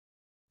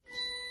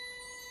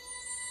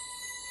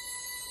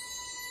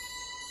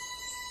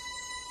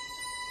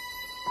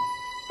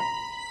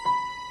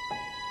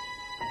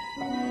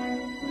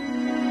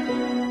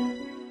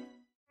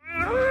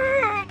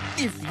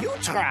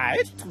Try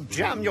to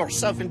jam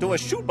yourself into a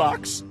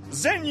shoebox,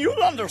 then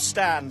you'll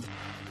understand.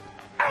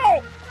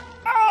 Ow!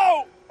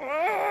 Ow!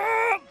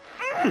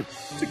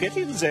 To get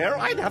in there,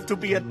 I'd have to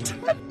be a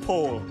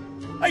tadpole.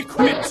 I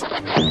quit.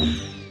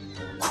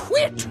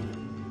 Quit?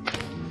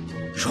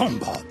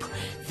 JeanBob,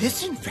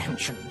 this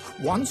invention,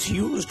 once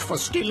used for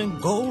stealing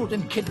gold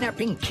and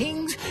kidnapping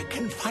kings,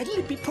 can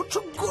finally be put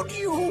to good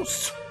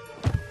use.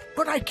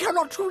 But I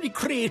cannot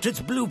recreate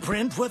its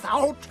blueprint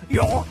without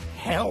your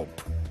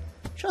help.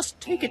 Just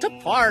take it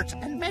apart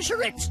and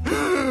measure it.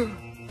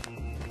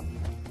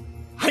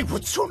 I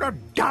would sooner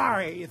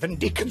die than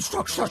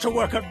deconstruct such a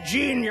work of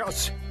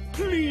genius.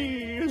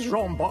 Please,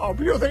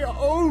 JeanBob, you're the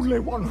only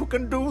one who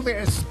can do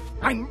this.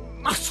 I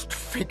must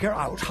figure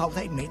out how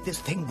they made this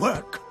thing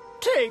work.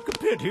 Take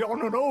pity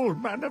on an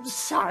old man of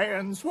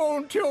science,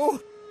 won't you?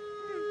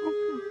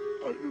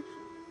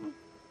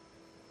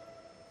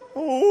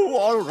 Oh,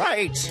 all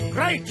right.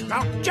 Great!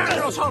 Now jam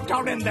yourself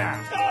down in there.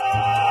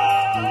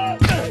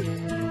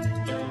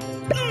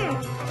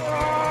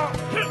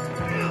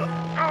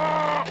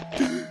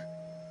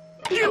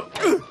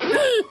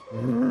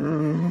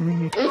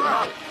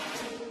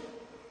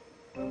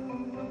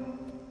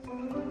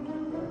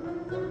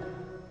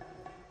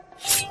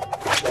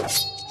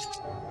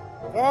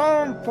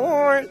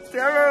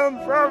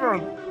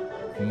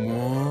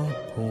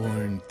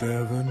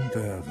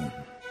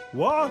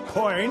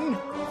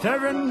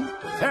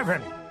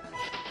 $1.77.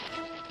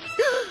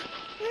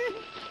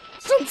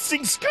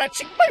 Something's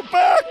scratching my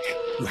back.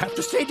 You have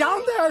to stay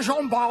down there,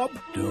 JeanBob.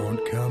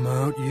 Don't come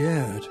out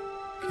yet,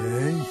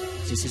 okay?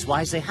 This is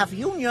why they have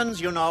unions,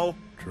 you know.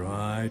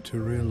 Try to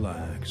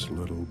relax,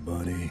 little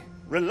buddy.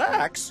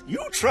 Relax?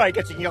 You try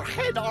getting your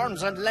head,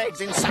 arms, and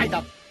legs inside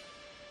a...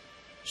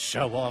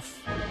 Show off.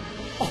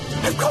 Oh,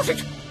 I've got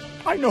it!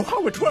 I know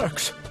how it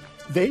works.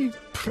 They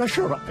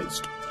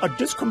pressurized a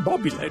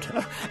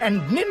discombobulator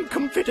and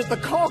nincompfitted the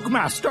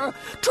cogmaster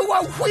to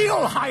a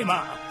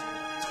wheelheimer.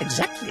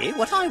 Exactly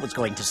what I was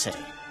going to say.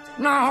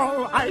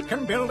 Now I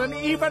can build an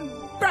even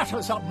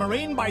better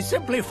submarine by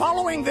simply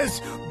following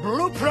this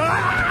blueprint.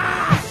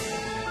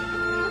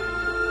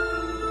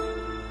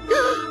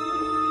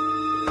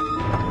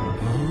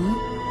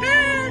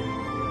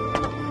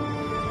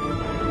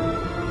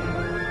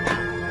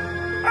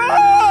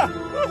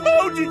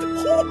 How did...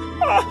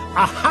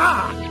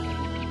 Aha!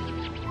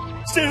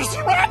 There's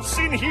rats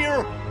in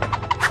here!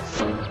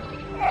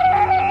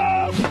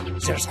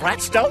 There's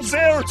rats down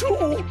there,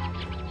 too!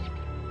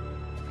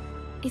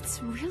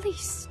 It's really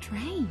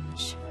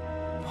strange.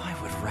 Why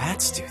would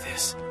rats do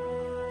this?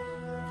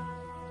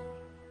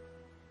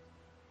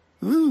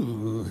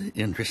 Ooh,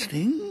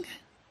 interesting.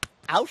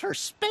 Outer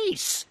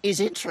space is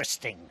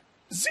interesting.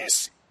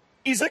 This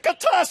is a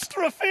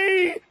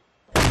catastrophe!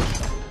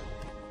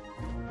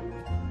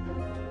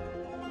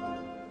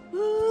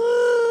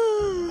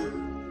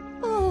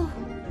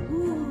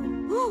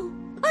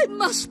 I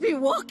must be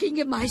walking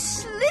in my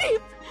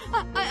sleep.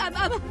 I'm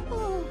a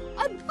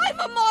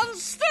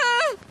monster.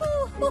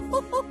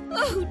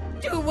 Oh,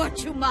 do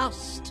what you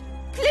must.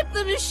 Clip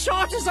them as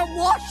short as a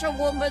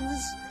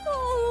washerwoman's.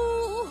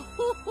 Oh,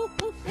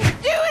 do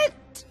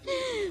it.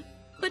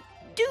 But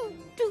do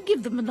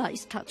give them a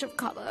nice touch of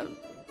color.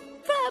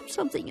 Perhaps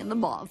something in the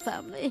moth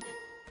family.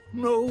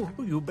 No,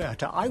 you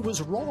better. I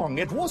was wrong.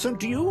 It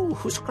wasn't you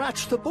who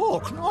scratched the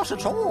book. Not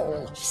at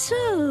all.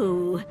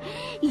 So,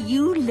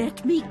 you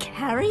let me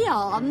carry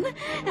on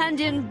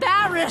and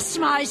embarrass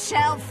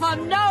myself for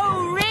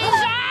no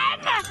reason?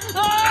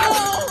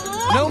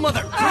 Oh! No,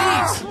 Mother,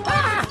 please!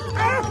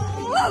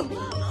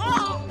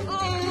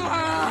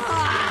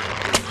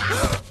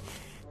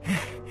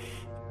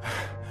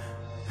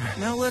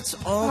 Now let's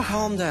all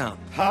calm down.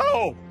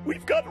 How?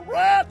 We've got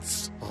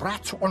rats!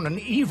 Rats on an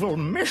evil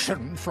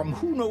mission from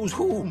who knows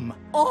whom.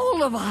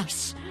 All of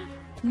us.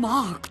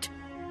 Marked.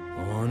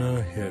 On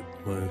a hit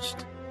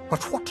list.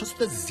 But what does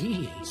the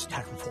Z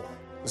stand for?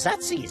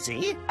 That's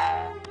easy.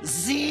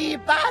 The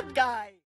bad guy.